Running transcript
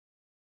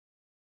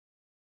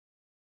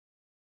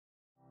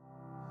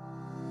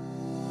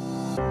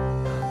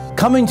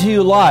Coming to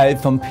you live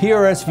from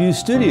PRS View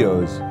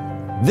Studios,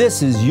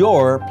 this is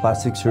your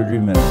Plastic Surgery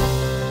Minute.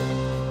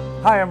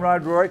 Hi, I'm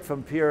Rod Rourke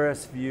from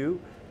PRS View,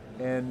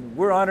 and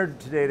we're honored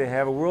today to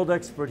have a world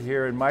expert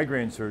here in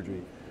migraine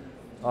surgery.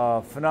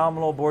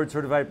 Phenomenal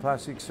board-certified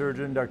plastic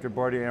surgeon, Dr.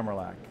 Bardia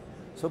Amirlak.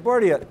 So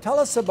Bardia, tell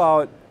us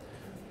about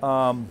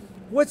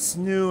what's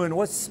new and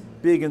what's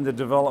big in the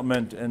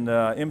development and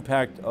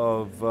impact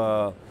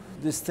of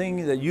this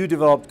thing that you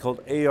developed called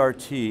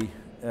ART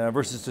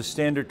versus the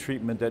standard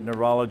treatment that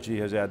neurology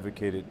has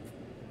advocated.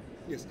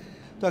 Yes,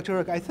 Dr.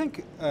 Rourke, I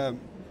think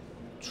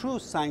true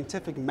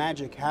scientific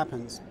magic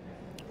happens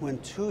when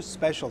two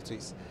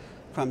specialties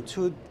from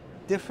two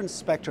different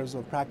spectrums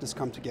of practice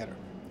come together.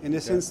 In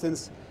this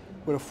instance,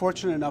 we're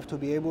fortunate enough to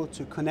be able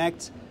to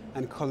connect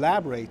and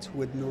collaborate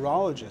with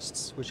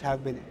neurologists which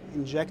have been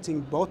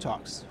injecting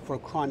Botox for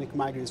chronic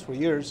migraines for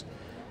years,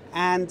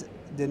 and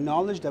the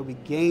knowledge that we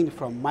gained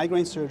from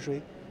migraine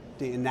surgery,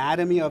 the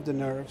anatomy of the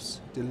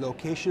nerves, the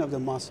location of the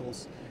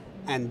muscles,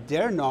 and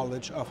their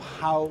knowledge of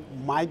how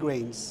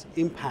migraines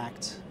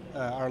impact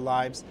our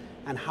lives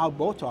and how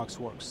Botox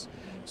works.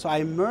 So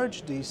I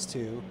merged these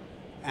two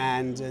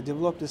and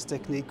developed this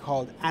technique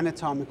called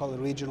anatomical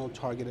regional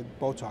targeted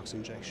Botox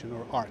injection,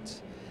 or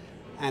ART.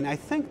 And I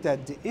think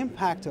that the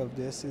impact of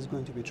this is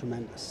going to be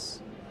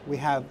tremendous. We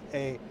have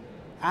an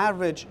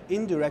average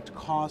indirect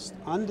cost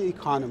on the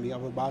economy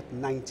of about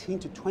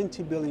 $19 to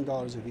 $20 billion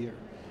a year.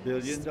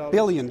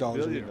 Billion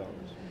dollars a year.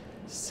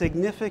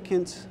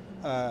 Significant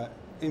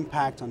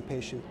impact on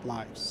patient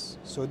lives.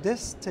 So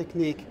this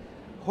technique,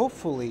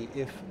 hopefully,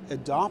 if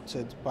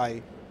adopted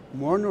by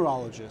more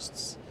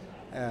neurologists,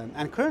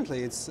 and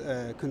currently it's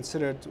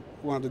considered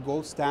one of the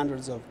gold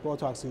standards of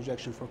Botox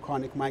injection for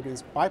chronic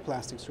migraines by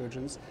plastic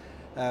surgeons,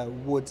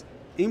 would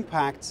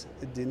impact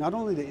not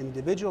only the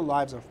individual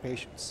lives of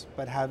patients,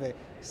 but have a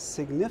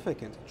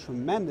significant,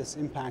 tremendous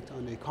impact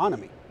on the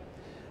economy.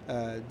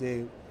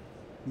 The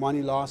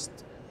money lost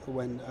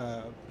when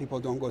people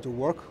don't go to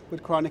work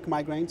with chronic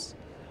migraines,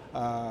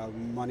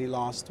 money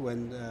lost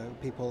when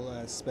people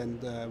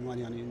spend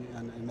money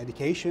on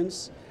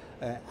medications.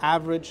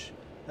 Average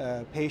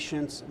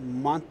patient's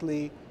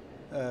monthly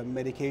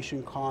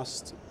medication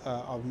cost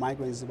of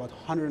migraines is about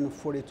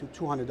 $140 to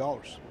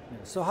 $200.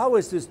 So how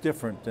is this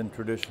different than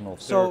traditional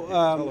therapy?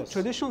 So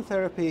traditional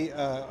therapy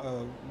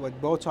with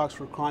Botox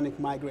for chronic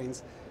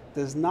migraines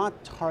does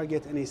not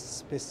target any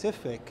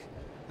specific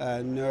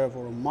nerve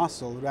or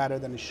muscle rather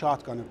than a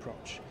shotgun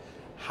approach.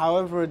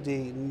 However,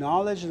 the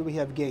knowledge that we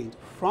have gained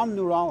from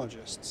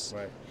neurologists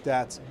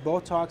that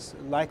Botox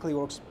likely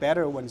works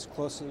better when it's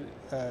closer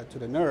to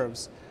the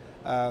nerves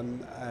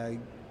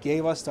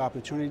gave us the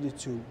opportunity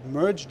to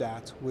merge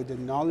that with the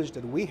knowledge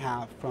that we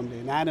have from the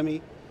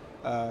anatomy,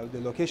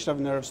 the location of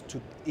nerves, to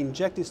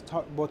inject this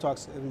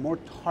Botox in a more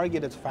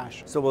targeted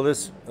fashion. So will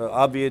this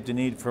obviate the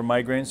need for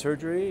migraine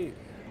surgery?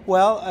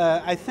 Well,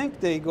 I think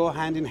they go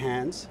hand in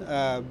hand,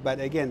 but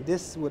again,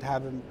 this would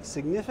have a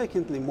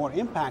significantly more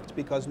impact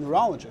because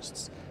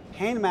neurologists,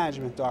 pain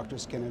management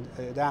doctors can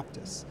adapt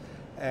this.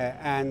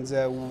 And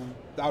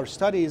our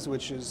studies,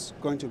 which is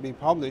going to be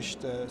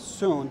published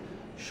soon,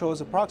 shows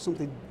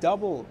approximately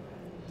double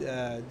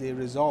the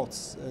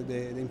results,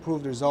 the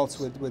improved results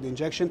with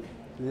injection,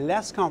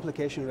 less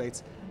complication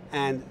rates,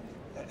 and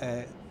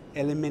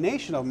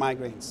elimination of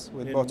migraines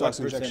with Botox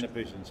injection. Of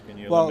patients can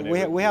you eliminate?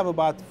 Well, we have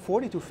about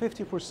 40 to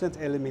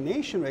 50%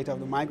 elimination rate of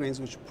the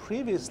migraines, which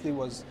previously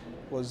was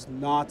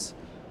not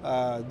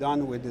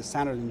done with the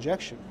standard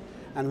injection.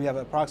 And we have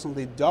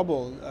approximately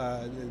double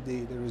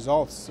the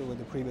results with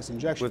the previous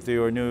injection. With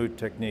your new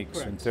techniques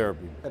and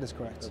therapy. That is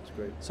correct. That's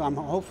great. So I'm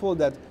hopeful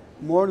that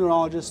more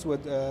neurologists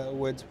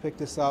would pick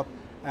this up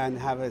and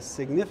have a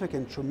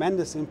significant,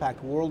 tremendous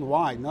impact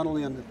worldwide, not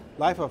only on the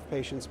life of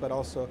patients, but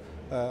also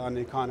on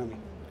the economy.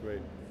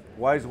 Great.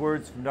 Wise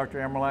words from Dr.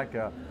 Amirlak,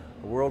 a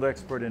world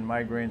expert in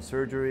migraine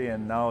surgery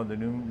and now the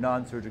new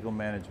non-surgical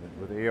management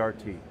with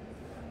ART.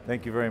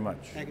 Thank you very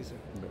much. Thank you, sir.